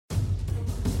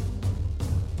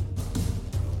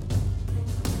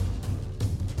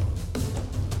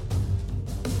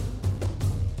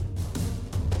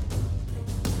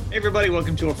Hey everybody,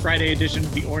 welcome to a Friday edition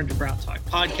of the Orange and Brown Talk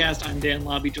podcast. I'm Dan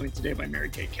Lobby, joined today by Mary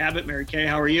Kay Cabot. Mary Kay,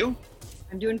 how are you?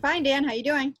 I'm doing fine, Dan. How you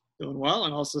doing? Doing well.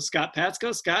 And also Scott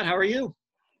Patsko. Scott, how are you?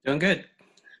 Doing good.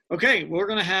 Okay, we're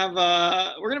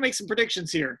gonna make some predictions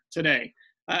here today.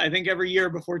 I think every year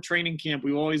before training camp,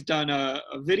 we've always done a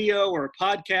video or a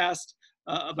podcast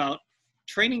about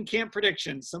training camp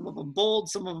predictions. Some of them bold,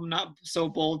 some of them not so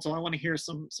bold. So I want to hear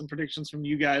some predictions from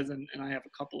you guys, and I have a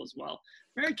couple as well.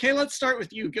 Mary Kay, let's start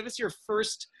with you. Give us your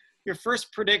first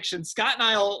prediction. Scott and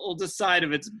I will decide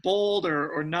if it's bold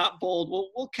or not bold.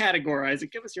 We'll categorize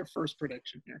it. Give us your first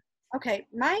prediction here. Okay,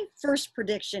 my first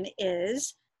prediction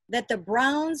is that the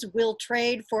Browns will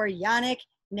trade for Yannick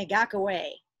Ngakoue.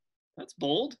 That's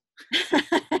bold.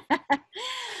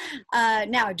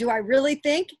 Now, do I really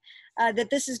think that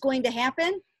this is going to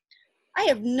happen? I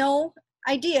have no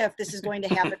idea if this is going to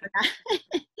happen or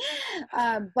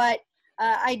not. But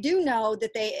I do know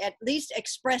that they at least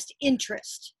expressed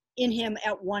interest in him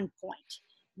at one point.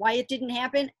 Why it didn't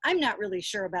happen, I'm not really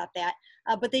sure about that.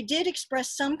 But they did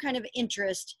express some kind of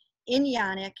interest in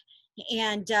Yannick,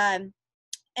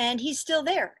 and he's still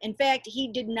there. In fact, he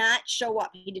did not show up.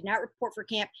 He did not report for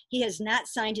camp. He has not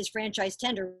signed his franchise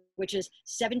tender, which is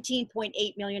 $17.8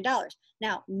 million.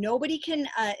 Now, nobody can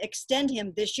extend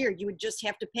him this year. You would just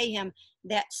have to pay him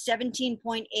that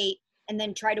 17.8 and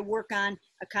then try to work on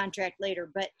a contract later.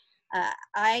 But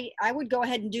I would go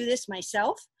ahead and do this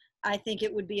myself. I think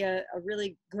it would be a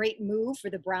really great move for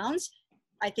the Browns.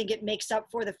 I think it makes up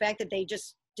for the fact that they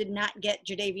just did not get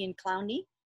Jadeveon Clowney,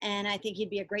 and I think he'd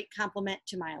be a great compliment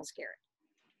to Myles Garrett.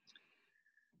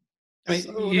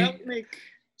 So that would make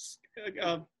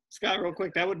Scott, real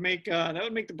quick. That would make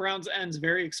the Browns' ends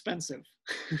very expensive.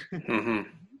 Mm-hmm.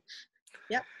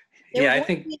 Yep. I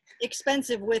think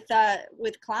expensive with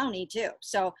Clowney too.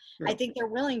 So Sure. I think they're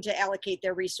willing to allocate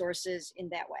their resources in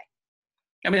that way.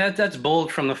 I mean, that's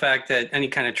bold from the fact that any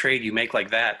kind of trade you make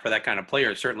like that for that kind of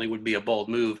player certainly would be a bold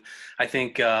move. I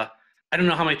think I don't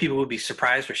know how many people would be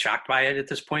surprised or shocked by it at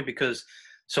this point because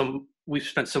we've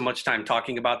spent so much time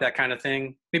talking about that kind of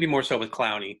thing, maybe more so with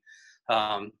Clowney.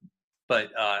 But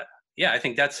I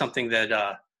think that's something that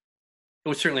it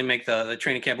would certainly make the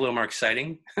training camp a little more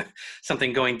exciting.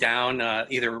 Something going down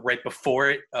either right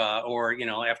before it or,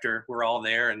 after we're all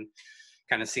there and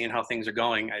kind of seeing how things are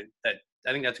going. I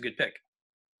think that's a good pick.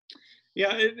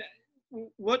 Yeah.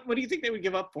 What do you think they would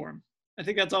give up for him? I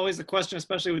think that's always the question,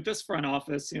 especially with this front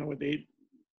office.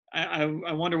 I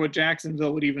wonder what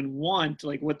Jacksonville would even want,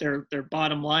 like what their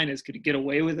bottom line is. Could he get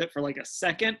away with it for like a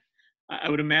second? I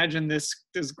would imagine this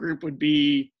group would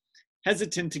be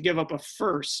hesitant to give up a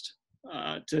first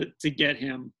to get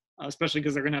him, especially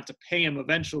because they're going to have to pay him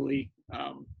eventually.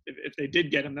 If they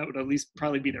did get him, that would at least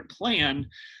probably be their plan.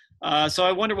 So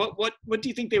I wonder what do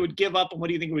you think they would give up, and what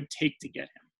do you think it would take to get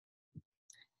him?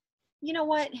 You know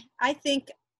what? I think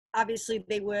obviously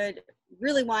they would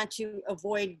really want to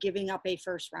avoid giving up a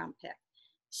first-round pick.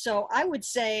 So I would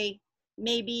say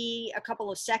maybe a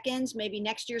couple of seconds, maybe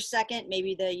next year's second,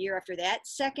 maybe the year after that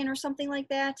second or something like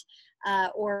that.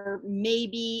 Or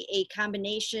maybe a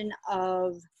combination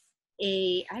of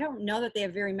I don't know that they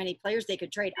have very many players they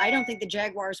could trade. I don't think the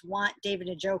Jaguars want David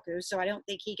Njoku, so I don't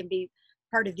think he can be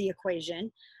part of the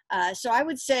equation. So I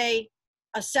would say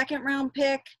a second-round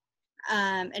pick,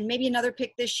 and maybe another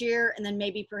pick this year, and then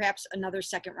maybe perhaps another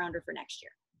second rounder for next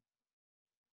year.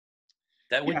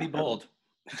 That would be bold.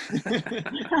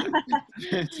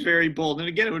 It's very bold. And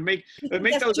again, it would make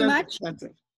those ends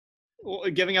expensive. Well,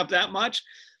 giving up that much?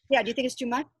 Yeah, do you think it's too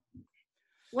much?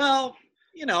 Well,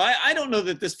 I don't know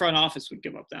that this front office would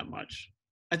give up that much.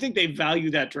 I think they value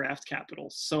that draft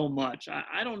capital so much.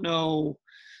 I don't know.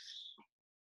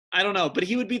 But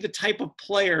he would be the type of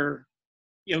player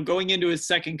going into his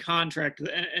second contract,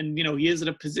 and he is at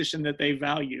a position that they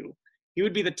value. He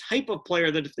would be the type of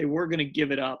player that if they were going to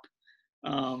give it up,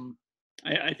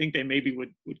 I think they maybe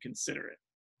would consider it.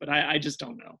 But I just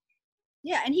don't know.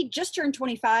 Yeah, and he just turned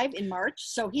 25 in March,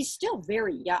 so he's still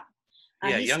very young.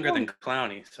 He's younger than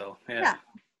Clowney, so yeah.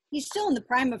 He's still in the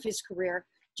prime of his career.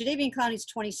 Jadeveon Clowney's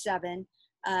 27,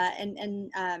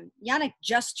 and Yannick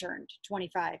just turned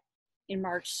 25 in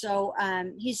March, so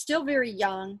he's still very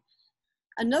young.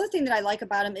 Another thing that I like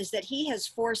about him is that he has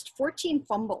forced 14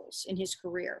 fumbles in his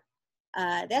career.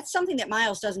 That's something that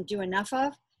Myles doesn't do enough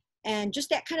of. And just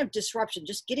that kind of disruption,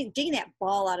 just digging that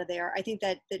ball out of there, I think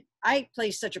that I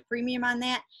place such a premium on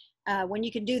that. When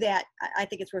you can do that, I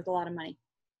think it's worth a lot of money.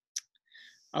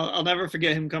 I'll never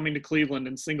forget him coming to Cleveland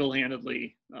and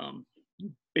single-handedly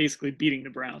basically beating the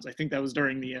Browns. I think that was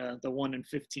during the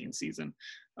 1-15 season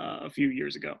a few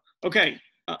years ago. Okay.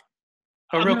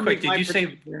 Real quick,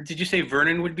 did you say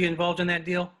Vernon would be involved in that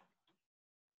deal?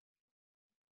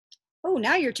 Oh,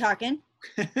 now you're talking.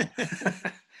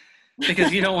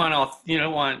 Because you don't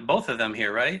want both of them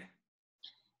here, right?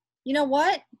 You know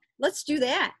what? Let's do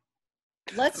that.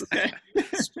 Let's Okay.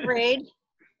 trade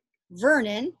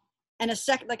Vernon and a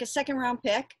second round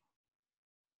pick.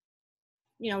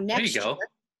 Next There you go. year.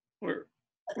 We're-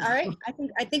 All right.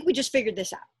 I think we just figured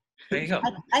this out. There you go.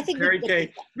 I think Barry we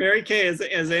K. Barry K.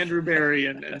 as Andrew Barry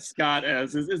and Scott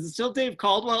as is it still Dave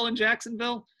Caldwell in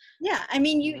Jacksonville? Yeah, I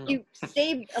mean, you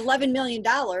saved $11 million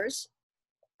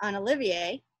on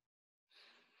Olivier.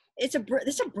 This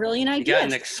is a brilliant You idea. got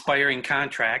an expiring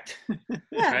contract.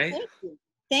 Yeah, right?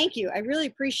 Thank you. I really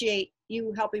appreciate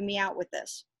you helping me out with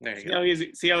this. There you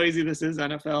See go. how easy this is,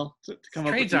 NFL, to come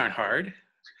up with Trades aren't hard.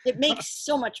 It makes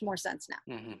so much more sense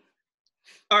now. Mm-hmm.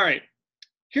 All right.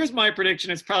 Here's my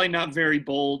prediction. It's probably not very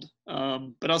bold,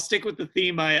 but I'll stick with the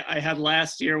theme I had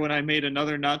last year when I made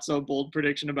another not so bold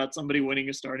prediction about somebody winning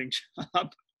a starting job.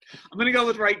 I'm going to go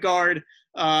with right guard.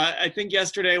 I think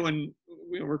yesterday when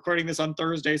we were recording this on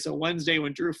Thursday, so Wednesday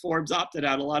when Drew Forbes opted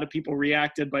out, a lot of people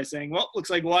reacted by saying, well, looks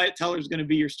like Wyatt Teller is going to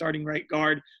be your starting right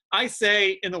guard. I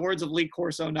say, in the words of Lee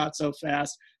Corso, not so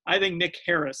fast, I think Nick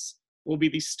Harris will be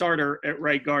the starter at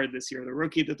right guard this year, the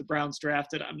rookie that the Browns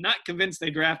drafted. I'm not convinced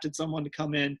they drafted someone to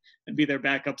come in and be their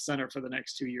backup center for the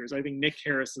next 2 years. I think Nick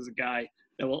Harris is a guy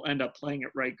that will end up playing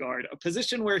at right guard, a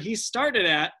position where he started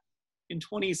at in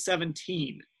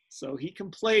 2017. So he can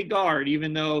play guard,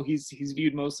 even though he's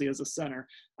viewed mostly as a center.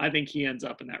 I think he ends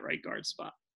up in that right guard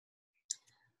spot.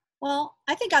 Well,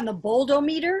 I think on the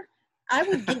boldometer, I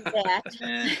would give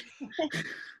that.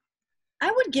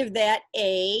 I would give that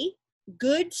a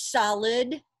good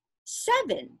solid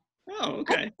 7. Oh,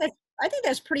 okay. I think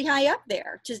that's pretty high up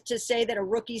there to say that a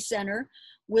rookie center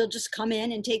will just come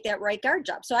in and take that right guard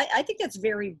job. So I think that's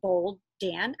very bold,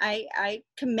 Dan. I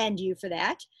commend you for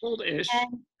that. Bold-ish.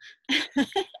 And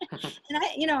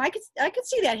I could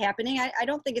see that happening. I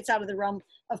don't think it's out of the realm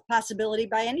of possibility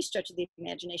by any stretch of the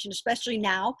imagination, especially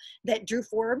now that Drew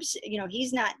Forbes,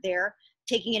 he's not there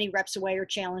taking any reps away or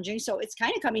challenging. So it's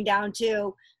kind of coming down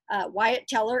to Wyatt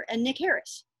Teller and Nick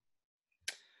Harris.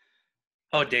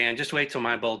 Oh, Dan, just wait till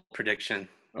my bold prediction.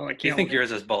 Oh, I can't. You think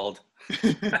yours is bold?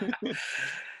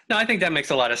 No, I think that makes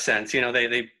a lot of sense.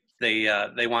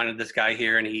 They wanted this guy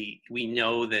here, and we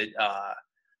know that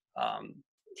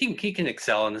he can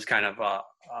excel in this kind of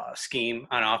scheme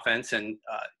on offense, and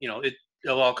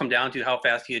it'll all come down to how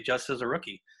fast he adjusts as a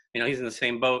rookie. He's in the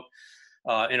same boat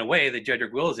in a way that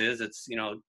Jedrick Wills is. It's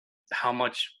how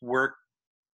much work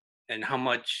and how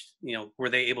much were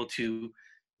they able to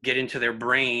get into their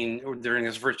brain during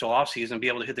this virtual offseason and be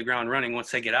able to hit the ground running once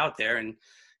they get out there, and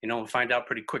we'll find out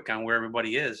pretty quick on where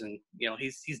everybody is. And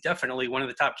he's definitely one of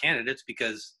the top candidates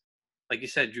because, like you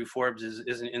said, Drew Forbes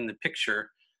isn't in the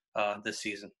picture this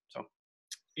season. So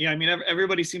yeah, I mean,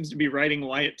 everybody seems to be writing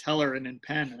Wyatt Teller in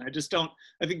Penn, and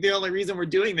I think the only reason we're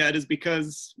doing that is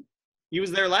because he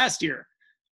was there last year.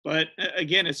 But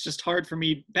again, it's just hard for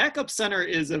me. Backup center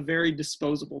is a very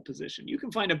disposable position. You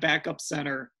can find a backup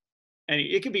center, and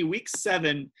it could be week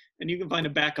 7, and you can find a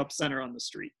backup center on the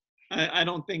street. I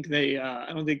don't think they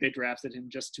drafted him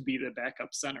just to be the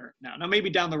backup center now. Now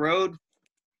maybe down the road,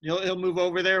 he'll move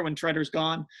over there when Tretter's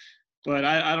gone, but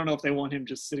I don't know if they want him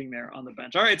just sitting there on the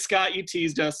bench. All right, Scott, you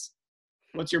teased us.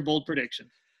 What's your bold prediction?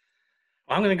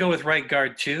 I'm going to go with right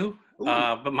guard too.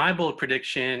 But my bold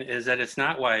prediction is that it's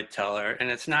not Wyatt Teller and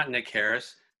it's not Nick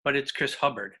Harris, but it's Chris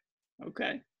Hubbard.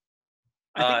 Okay.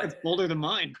 I think it's bolder than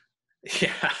mine.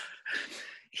 Yeah.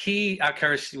 He, of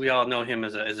course, we all know him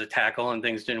as a tackle, and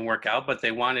things didn't work out, but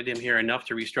they wanted him here enough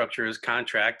to restructure his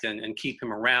contract and keep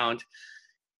him around.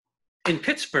 In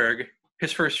Pittsburgh,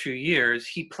 his first few years,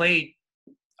 he played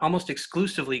almost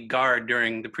exclusively guard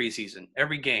during the preseason.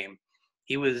 Every game,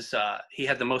 he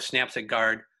had the most snaps at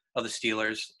guard of the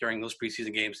Steelers during those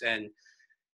preseason games, and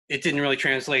it didn't really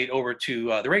translate over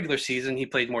to the regular season. He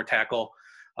played more tackle,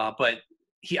 but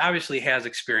he obviously has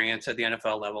experience at the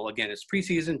NFL level. Again, it's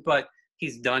preseason, but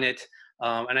he's done it.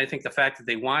 And I think the fact that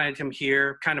they wanted him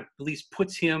here kind of at least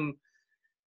puts him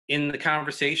in the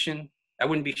conversation. I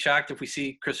wouldn't be shocked if we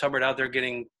see Chris Hubbard out there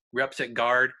getting reps at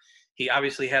guard. He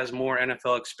obviously has more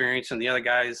NFL experience than the other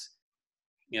guys,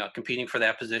 competing for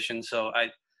that position. So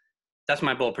that's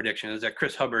my bold prediction, is that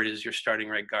Chris Hubbard is your starting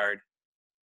right guard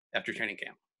after training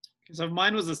camp. So if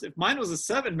mine was a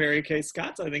 7, Mary Kay,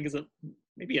 Scott's I think is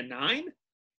maybe a 9.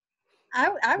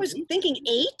 I was thinking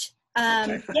 8.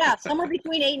 Yeah, somewhere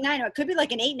between 8 and 9. It could be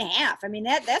like an 8.5. I mean,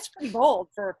 that's pretty bold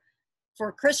for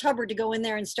Chris Hubbard to go in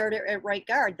there and start at right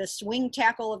guard, the swing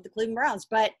tackle of the Cleveland Browns.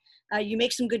 But you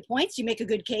make some good points. You make a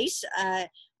good case.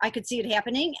 I could see it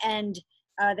happening. And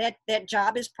that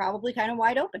job is probably kind of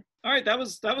wide open. All right, that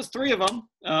was 3 of them.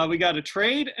 We got a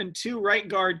trade and 2 right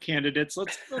guard candidates.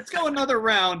 Let's go another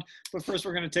round. But first,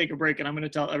 we're going to take a break, and I'm going to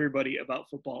tell everybody about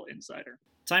Football Insider.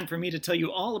 Time for me to tell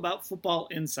you all about Football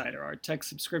Insider, our tech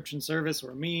subscription service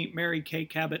where me, Mary Kay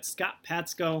Cabot, Scott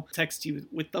Patsko text you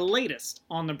with the latest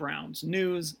on the Browns,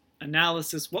 news,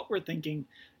 analysis, what we're thinking,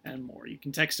 and more. You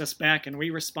can text us back, and we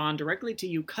respond directly to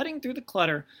you, cutting through the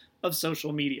clutter of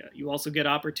social media. You also get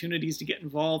opportunities to get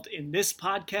involved in this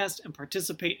podcast and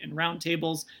participate in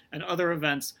roundtables and other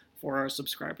events for our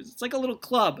subscribers. It's like a little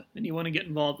club, and you want to get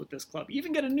involved with this club. You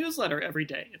even get a newsletter every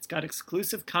day. It's got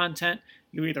exclusive content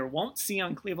you either won't see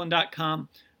on cleveland.com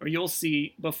or you'll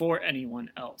see before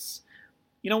anyone else.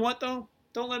 You know what, though?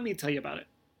 Don't let me tell you about it.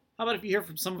 How about if you hear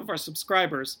from some of our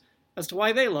subscribers as to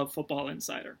why they love Football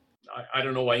Insider? I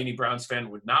don't know why any Browns fan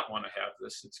would not want to have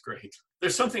this. It's great.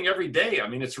 There's something every day. I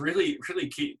mean, it's really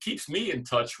keeps me in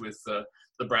touch with the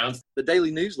Browns. The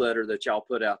daily newsletter that y'all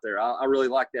put out there, I really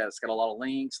like that. It's got a lot of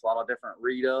links, a lot of different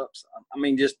read-ups. I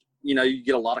mean, just, you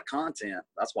get a lot of content.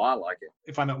 That's why I like it.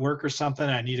 If I'm at work or something,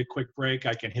 I need a quick break,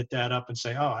 I can hit that up and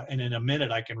say, and in a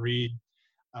minute I can read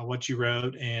what you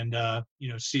wrote and,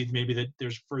 see maybe that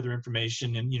there's further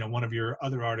information in, one of your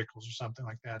other articles or something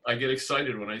like that. I get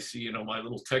excited when I see, my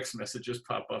little text messages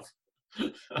pop up.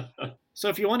 So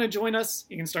if you want to join us,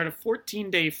 you can start a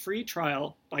 14-day free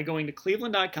trial by going to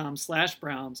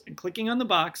cleveland.com/Browns and clicking on the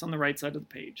box on the right side of the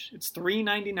page. It's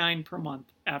 $3.99 per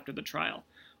month after the trial.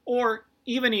 Or,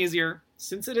 even easier,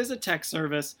 since it is a text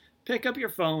service, pick up your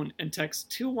phone and text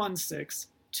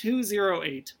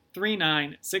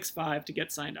 216-208-3965 to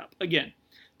get signed up. Again,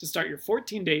 to start your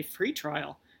 14-day free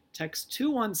trial, text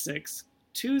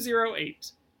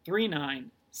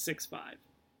 216-208-3965.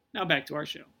 Now back to our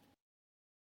show.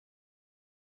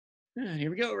 Here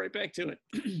we go, right back to it.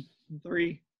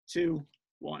 3, 2,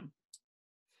 1.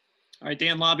 All right,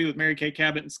 Dan Lobby with Mary Kay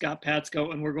Cabot and Scott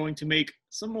Patsko, and we're going to make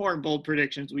some more bold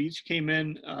predictions. We each came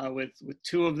in with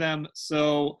 2 of them,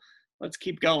 so let's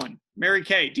keep going. Mary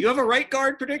Kay, do you have a right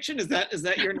guard prediction? Is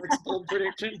that your next bold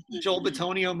prediction? Joel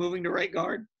Bitonio moving to right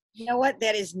guard? You know what?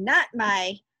 That is not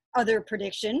my other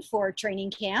prediction for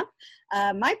training camp.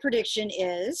 My prediction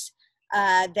is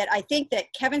that I think that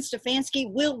Kevin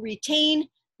Stefanski will retain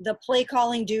the play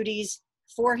calling duties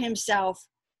for himself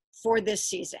for this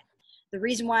season. The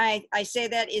reason why I say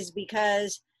that is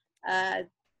because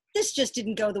this just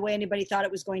didn't go the way anybody thought it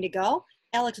was going to go.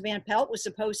 Alex Van Pelt was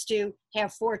supposed to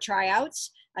have 4 tryouts.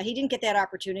 He didn't get that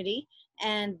opportunity.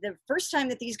 And the first time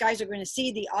that these guys are going to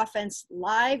see the offense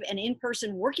live and in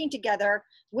person working together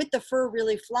with the fur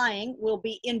really flying will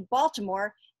be in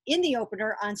Baltimore in the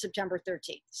opener on September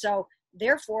 13th. So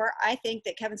therefore, I think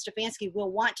that Kevin Stefanski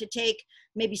will want to take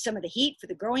maybe some of the heat for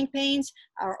the growing pains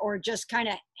or just kind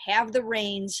of have the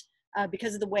reins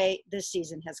because of the way this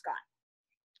season has gone.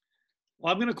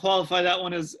 Well, I'm going to qualify that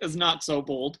one as not so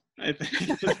bold. I think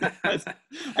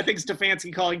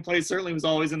Stefanski calling plays certainly was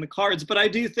always in the cards, but I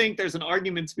do think there's an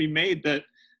argument to be made that,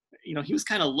 he was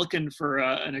kind of looking for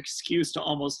an excuse to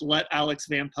almost let Alex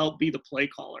Van Pelt be the play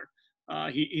caller.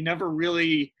 He never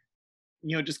really,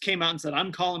 just came out and said,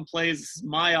 I'm calling plays. This is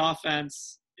my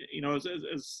offense.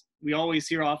 As we always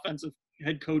hear offensive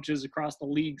head coaches across the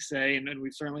league say, and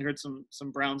we've certainly heard some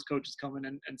Browns coaches come in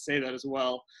and say that as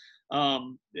well.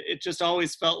 It just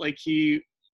always felt like he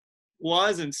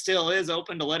was and still is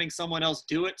open to letting someone else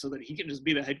do it so that he can just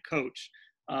be the head coach.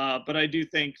 But I do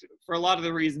think for a lot of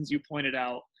the reasons you pointed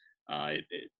out,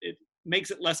 it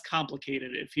makes it less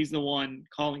complicated if he's the one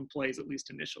calling plays, at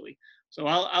least initially. So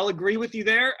I'll agree with you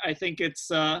there. I think it's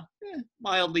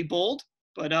mildly bold,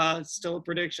 but still a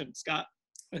prediction. Scott?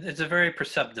 It's a very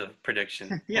perceptive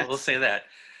prediction. Yes. We'll say that.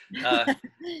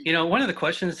 One of the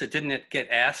questions that didn't get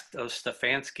asked of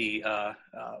Stefanski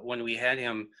when we had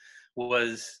him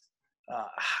was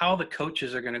how the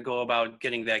coaches are going to go about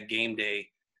getting that game day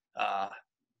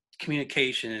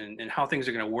communication and how things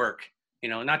are going to work.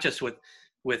 Not just with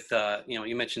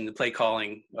you mentioned the play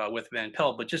calling with Van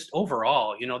Pelt, but just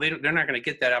overall, they're not going to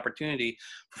get that opportunity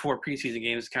before preseason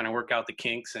games to kind of work out the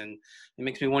kinks. And it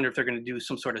makes me wonder if they're going to do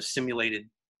some sort of simulated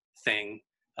thing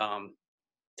to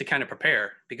kind of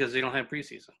prepare because they don't have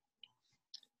preseason.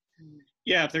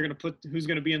 Yeah, if they're going to put who's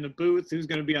going to be in the booth, who's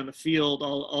going to be on the field,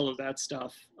 all of that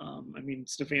stuff.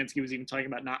 Stefanski was even talking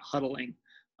about not huddling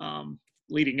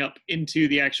leading up into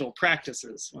the actual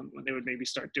practices when they would maybe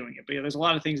start doing it. But yeah, there's a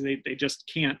lot of things they just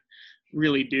can't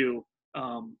really do,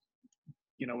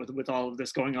 with all of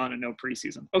this going on and no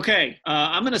preseason. Okay,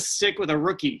 I'm going to stick with a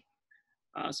rookie.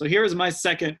 So here's my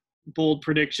second bold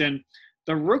prediction.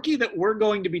 The rookie that we're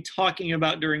going to be talking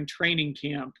about during training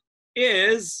camp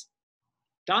is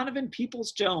Donovan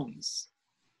Peoples-Jones.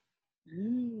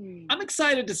 Mm. I'm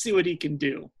excited to see what he can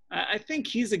do. I think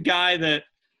he's a guy that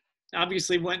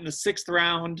obviously went in the 6th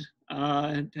round,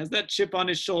 has that chip on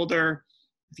his shoulder.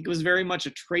 I think it was very much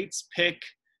a traits pick.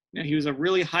 You know, he was a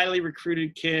really highly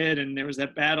recruited kid, and there was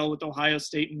that battle with Ohio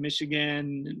State and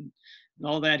Michigan and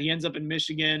all that. He ends up in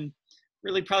Michigan.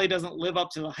 Really probably doesn't live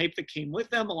up to the hype that came with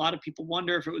them. A lot of people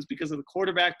wonder if it was because of the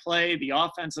quarterback play, the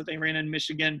offense that they ran in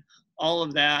Michigan, all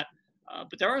of that.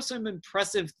 But there are some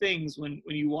impressive things when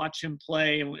you watch him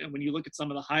play, and when you look at some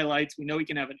of the highlights. We know he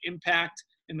can have an impact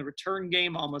in the return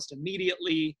game almost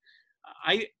immediately.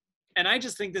 I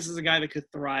just think this is a guy that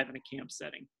could thrive in a camp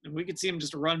setting. And we could see him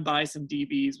just run by some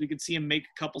DBs. We could see him make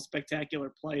a couple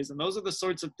spectacular plays. And those are the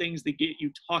sorts of things that get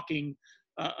you talking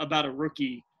about a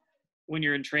rookie when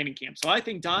you're in training camp. So I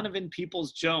think Donovan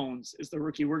Peoples-Jones is the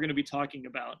rookie we're going to be talking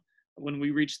about when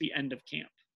we reach the end of camp.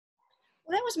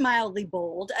 Well, that was mildly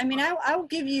bold. I mean, I'll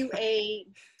give you I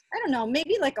don't know,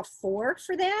 maybe like a 4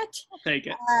 for that. I'll take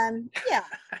it. Yeah,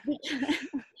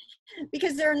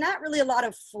 because there are not really a lot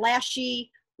of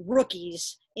flashy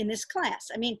rookies in this class.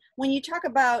 I mean, when you talk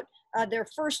about their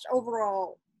first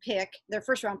round pick,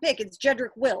 it's Jedrick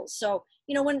Wills. So,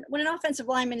 you know, when an offensive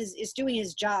lineman is doing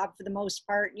his job for the most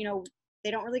part, you know,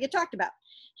 they don't really get talked about.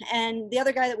 And the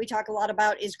other guy that we talk a lot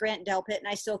about is Grant Delpit, and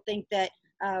I still think that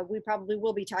we probably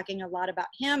will be talking a lot about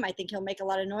him. I think he'll make a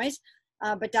lot of noise.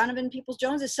 But Donovan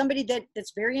Peoples-Jones is somebody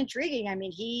that's very intriguing. I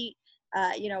mean, he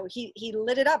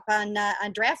lit it up on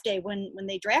draft day when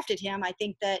they drafted him. I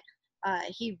think that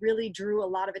he really drew a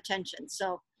lot of attention.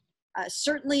 So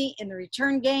certainly in the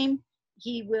return game,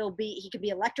 he could be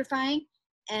electrifying,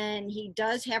 and he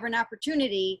does have an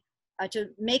opportunity to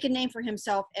make a name for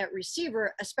himself at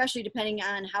receiver, especially depending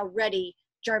on how ready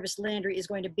Jarvis Landry is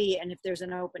going to be and if there's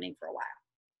an opening for a while.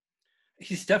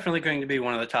 He's definitely going to be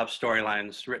one of the top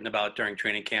storylines written about during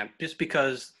training camp, just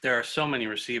because there are so many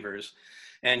receivers,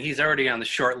 and he's already on the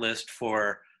short list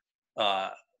for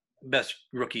best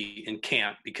rookie in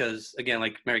camp. Because again,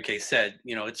 like Mary Kay said,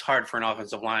 you know, it's hard for an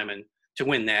offensive lineman to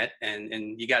win that,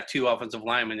 and you got 2 offensive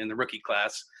linemen in the rookie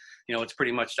class. You know, it's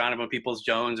pretty much Donovan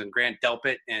Peoples-Jones and Grant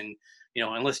Delpit, and you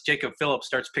know, unless Jacob Phillips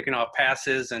starts picking off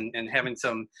passes and having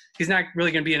some, he's not really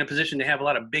going to be in a position to have a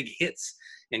lot of big hits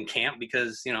in camp,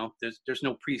 because, you know, there's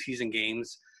no preseason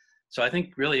games. So I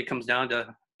think really it comes down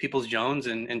to Peoples-Jones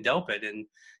and Delpit. And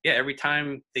yeah, every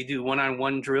time they do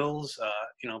one-on-one drills,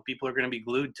 you know, people are going to be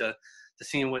glued to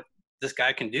seeing what this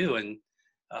guy can do. And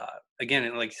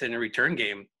again, like I said, in a return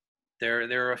game,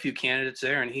 there are a few candidates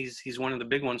there, and he's one of the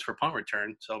big ones for punt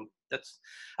return. So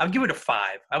I would give it a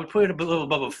 5. I would put it a little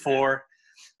above a 4.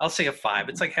 I'll say a 5.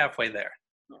 It's like halfway there.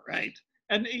 All right.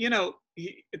 And, you know,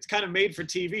 it's kind of made for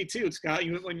TV too, Scott.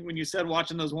 When you said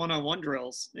watching those one-on-one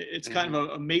drills, it's kind of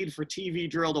a made for TV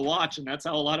drill to watch, and that's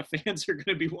how a lot of fans are going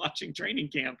to be watching training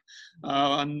camp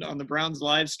on the Browns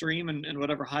live stream and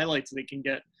whatever highlights they can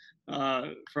get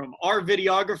from our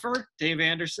videographer, Dave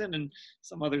Anderson, and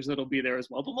some others that'll be there as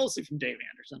well, but mostly from Dave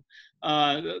Anderson.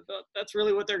 That's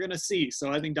really what they're going to see.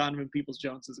 So I think Donovan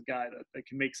Peoples-Jones is a guy that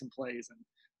can make some plays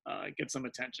and get some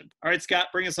attention. All right, Scott,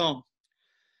 bring us home.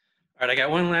 All right, I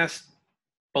got one last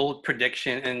bold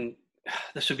prediction, and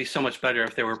this would be so much better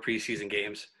if there were preseason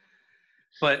games.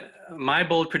 But my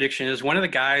bold prediction is one of the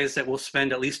guys that we'll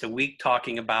spend at least a week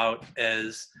talking about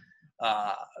as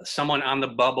someone on the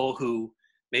bubble who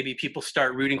maybe people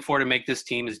start rooting for to make this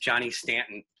team is Johnny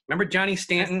Stanton. Remember Johnny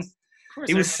Stanton?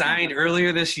 He was signed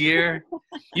earlier this year.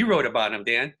 You wrote about him,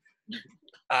 Dan.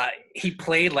 He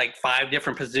played like 5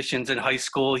 different positions in high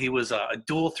school. He was a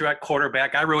dual threat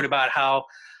quarterback. I wrote about how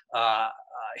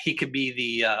he could be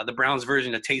the Browns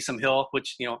version of Taysom Hill,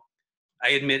 which, you know,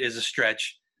 I admit is a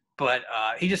stretch. But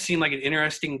he just seemed like an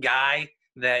interesting guy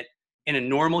that in a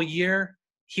normal year,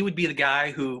 he would be the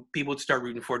guy who people would start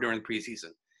rooting for during the preseason.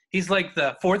 He's like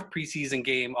the 4th preseason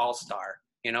game all-star,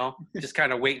 you know, just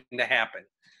kind of waiting to happen.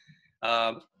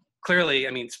 Clearly,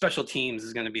 I mean, special teams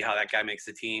is going to be how that guy makes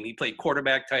the team. He played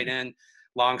quarterback, tight end,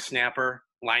 long snapper,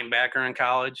 linebacker in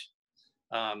college.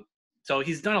 So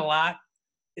he's done a lot.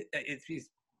 He's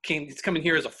coming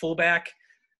here as a fullback.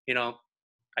 You know,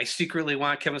 I secretly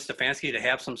want Kevin Stefanski to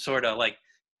have some sort of like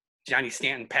Johnny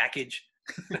Stanton package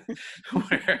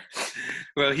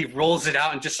where he rolls it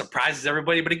out and just surprises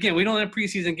everybody. But again, we don't have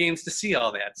preseason games to see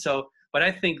all that. So, but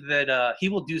I think that he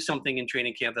will do something in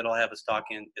training camp that'll have us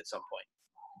talking at some point.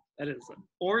 That is an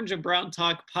Orange and Brown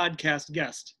Talk podcast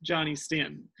guest, Johnny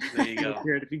Stanton. There you go.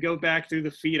 If you go back through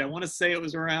the feed, I want to say it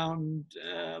was around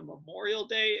Memorial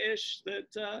Day-ish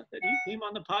that he came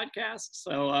on the podcast.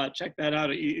 So check that out.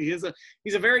 He's a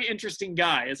very interesting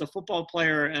guy as a football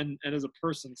player and as a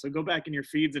person. So go back in your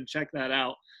feeds and check that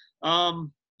out.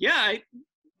 So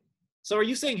are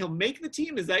you saying he'll make the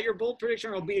team? Is that your bold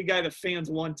prediction, or he'll be a guy that fans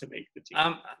want to make the team?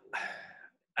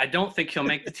 I don't think he'll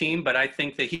make the team, but I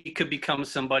think that he could become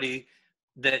somebody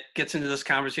that gets into this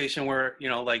conversation where,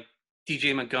 like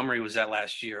DJ Montgomery was that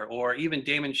last year, or even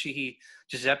Damon Sheehy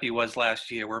Giuseppe was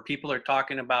last year, where people are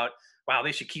talking about, wow,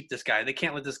 they should keep this guy. They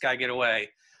can't let this guy get away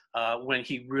when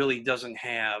he really doesn't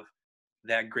have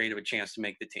that great of a chance to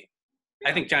make the team.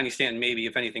 I think Johnny Stanton maybe,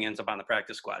 if anything, ends up on the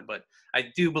practice squad, but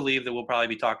I do believe that we'll probably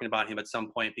be talking about him at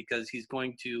some point because his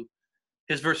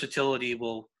versatility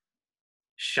will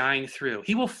shine through.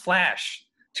 He will flash,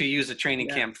 to use a training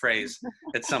camp phrase,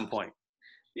 at some point.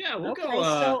 Yeah, we'll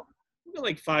go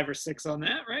like 5 or 6 on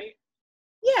that, right?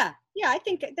 Yeah, I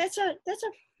think that's a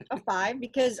 5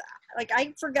 because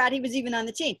I forgot he was even on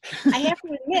the team. I have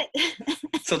to admit.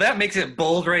 So that makes it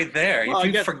bold right there. Well,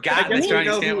 you forgot that Johnny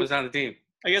Stanton was on the team.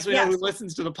 I guess we know who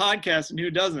listens to the podcast and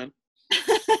who doesn't.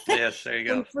 Yes, there you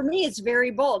go. And for me, it's very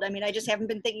bold. I mean, I just haven't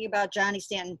been thinking about Johnny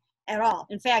Stanton at all.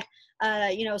 In fact,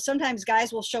 sometimes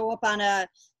guys will show up on an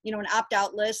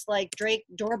opt-out list like Drake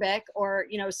Dorbeck, or,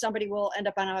 somebody will end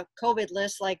up on a COVID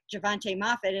list like Javante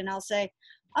Moffett, and I'll say,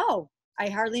 oh, I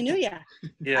hardly knew you.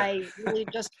 Yeah. I really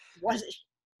just wasn't.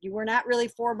 You were not really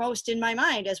foremost in my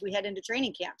mind as we head into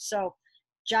training camp. So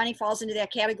Johnny falls into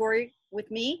that category for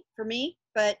me,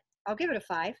 but I'll give it a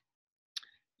 5.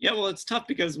 Yeah, well, it's tough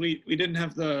because we didn't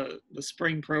have the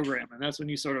spring program, and that's when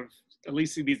you sort of at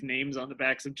least see these names on the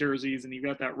backs of jerseys, and you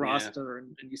got that roster,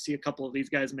 and you see a couple of these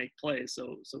guys make plays,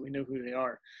 so we know who they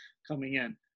are coming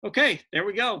in. Okay, there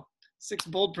we go. 6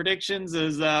 bold predictions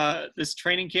as this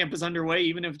training camp is underway,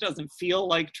 even if it doesn't feel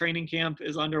like training camp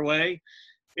is underway.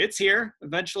 It's here.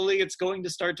 Eventually, it's going to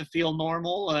start to feel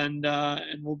normal, and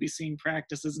we'll be seeing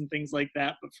practices and things like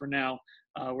that. But for now,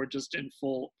 we're just in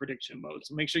full prediction mode.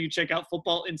 So make sure you check out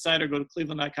Football Insider. Go to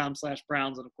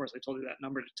cleveland.com/Browns. And, of course, I told you that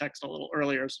number to text a little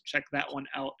earlier, so check that one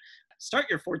out. Start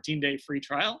your 14-day free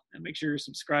trial, and make sure you're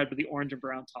subscribed to the Orange and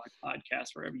Brown Talk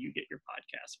podcast wherever you get your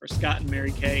podcasts. For Scott and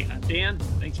Mary Kay, I'm Dan.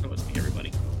 Thanks for listening,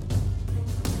 everybody.